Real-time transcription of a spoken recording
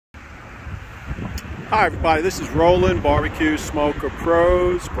Hi everybody, this is Roland, Bbq Smoker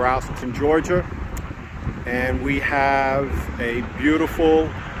Pros, Brownston, Georgia. And we have a beautiful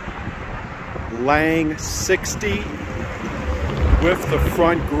Lang 60 with the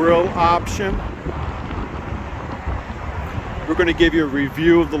front grill option. We're going to give you a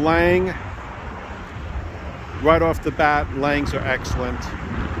review of the Lang. Right off the bat, Langs are excellent.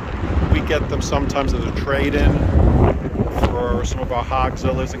 We get them sometimes as a trade-in for some of our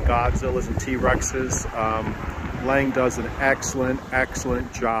Hogzillas and Godzillas and T-Rexes. Lang does an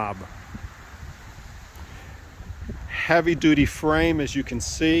excellent job. Heavy duty frame, as you can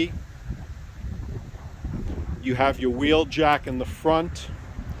see. You have your wheel jack in the front.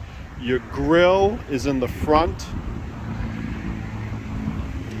 Your grill is in the front.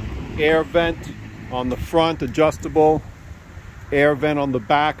 Air vent on the front, adjustable. Air vent on the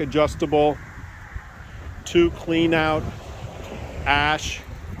back, adjustable. 2 clean out ash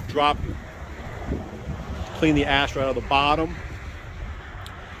drop, clean the ash right out of the bottom.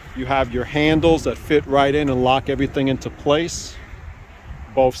 You have your handles that fit right in and lock everything into place.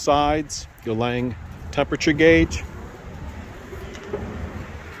 Both sides, your Lang temperature gauge.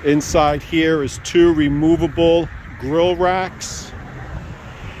 Inside here is 2 removable grill racks.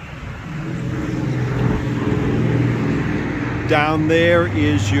 Down there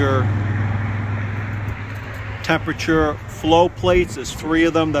is your temperature flow plates. There's 3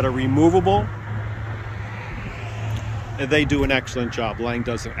 of them that are removable. And they do an excellent job. Lang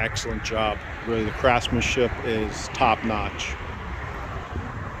does an excellent job. Really, the craftsmanship is top notch.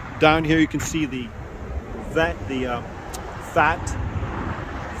 Down here you can see the fat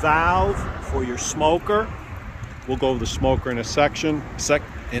valve for your smoker. We'll go over the smoker in a second.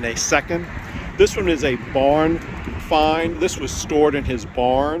 This one is a barn find. This was stored in his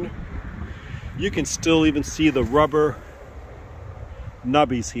barn. You can still even see the rubber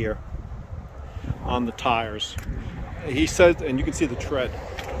nubbies here on the tires. He says, and you can see the tread.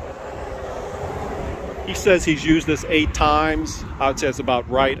 He says he's used this 8 times. I would say it's about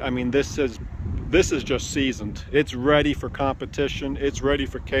right. I mean, this is just seasoned. It's ready for competition. It's ready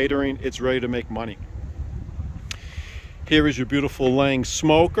for catering. It's ready to make money. Here is your beautiful Lang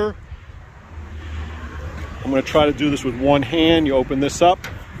smoker. I'm going to try to do this with one hand. You open this up.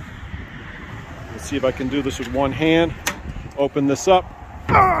 Let's see if I can do this with one hand. Open this up.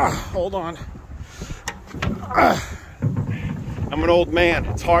 Hold on. I'm an old man.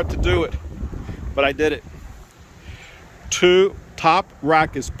 It's hard to do it, but I did it. 2 top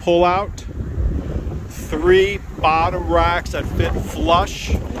rack is pull out. 3 bottom racks that fit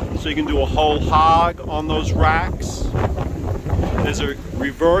flush, so you can do a whole hog on those racks. There's a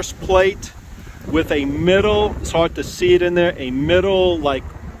reverse plate with a middle, it's hard to see it in there, a middle like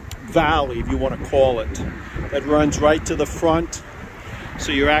valley, if you want to call it, that runs right to the front.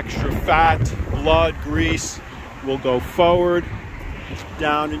 So your extra fat, blood, grease will go forward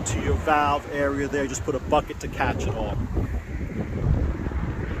down into your valve area there. Just put a bucket to catch it all.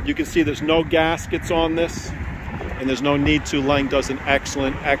 You can see there's no gaskets on this, and there's no need to. Lang does an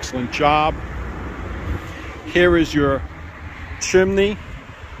excellent job. Here is your chimney.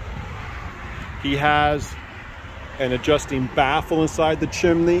 He has an adjusting baffle inside the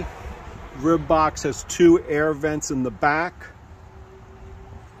chimney. Rib box has 2 air vents in the back.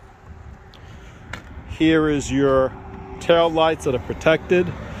 Here is your tail lights that are protected.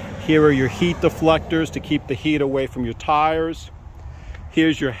 Here are your heat deflectors to keep the heat away from your tires.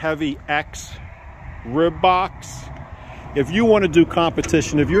 Here's your heavy X rib box. If you want to do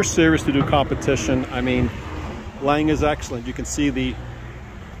competition, if you're serious to do competition, I mean, Lang is excellent. You can see the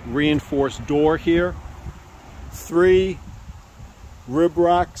reinforced door here. 3 rib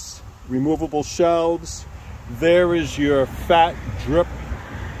racks, removable shelves. There is your fat drip.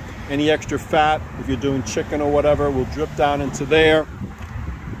 Any extra fat, if you're doing chicken or whatever, will drip down into there,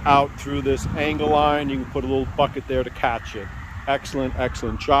 out through this angle line. You can put a little bucket there to catch it.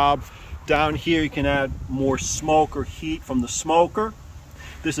 Excellent job. Down here you can add more smoke or heat from the smoker.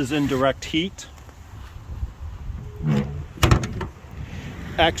 This is indirect heat.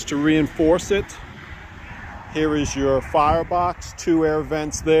 X to reinforce it. Here is your firebox, 2 air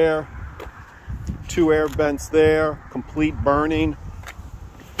vents there, 2 air vents there, complete burning.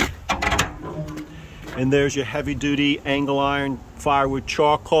 And there's your heavy duty angle iron firewood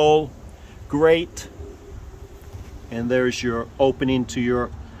charcoal grate. And there's your opening to your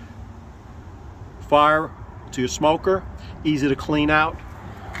smoker, easy to clean out.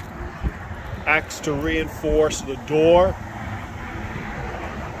 X to reinforce the door.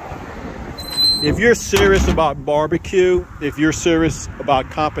 If you're serious about barbecue, if you're serious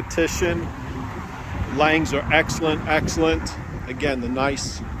about competition, Langs are excellent. Again, the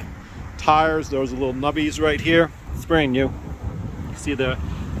nice tires. Those are little nubbies right here. It's brand new. You see the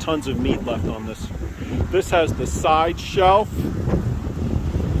tons of meat left on this. This has the side shelf.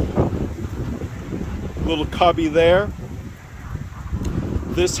 Little cubby there.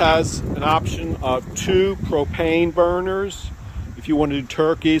 This has an option of 2 propane burners. If you want to do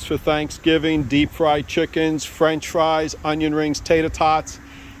turkeys for Thanksgiving, deep fried chickens, French fries, onion rings, tater tots.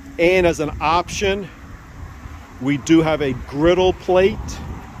 And as an option, we do have a griddle plate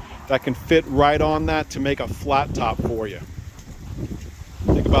that can fit right on that to make a flat top for you.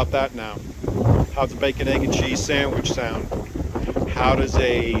 Think about that now. How's a bacon, egg, and cheese sandwich sound? How does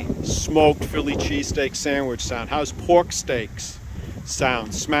a smoked Philly cheesesteak sandwich sound? How's pork steaks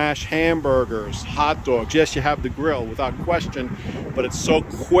sound? Smash hamburgers, hot dogs. Yes, you have the grill without question, but it's so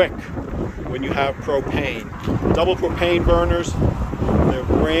quick when you have propane. Double propane burners, they're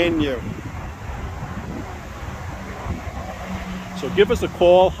brand new. So give us a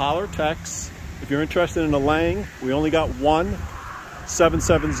call, holler, text. If you're interested in a Lang, we only got one.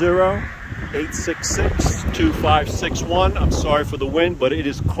 770-866-2561. I'm sorry for the wind, but it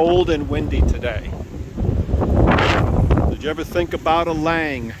is cold and windy today. Did you ever think about a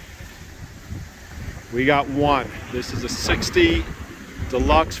Lang? We got one. This is a 60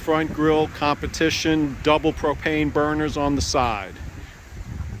 deluxe front grill competition, double propane burners on the side.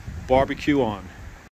 Barbecue on.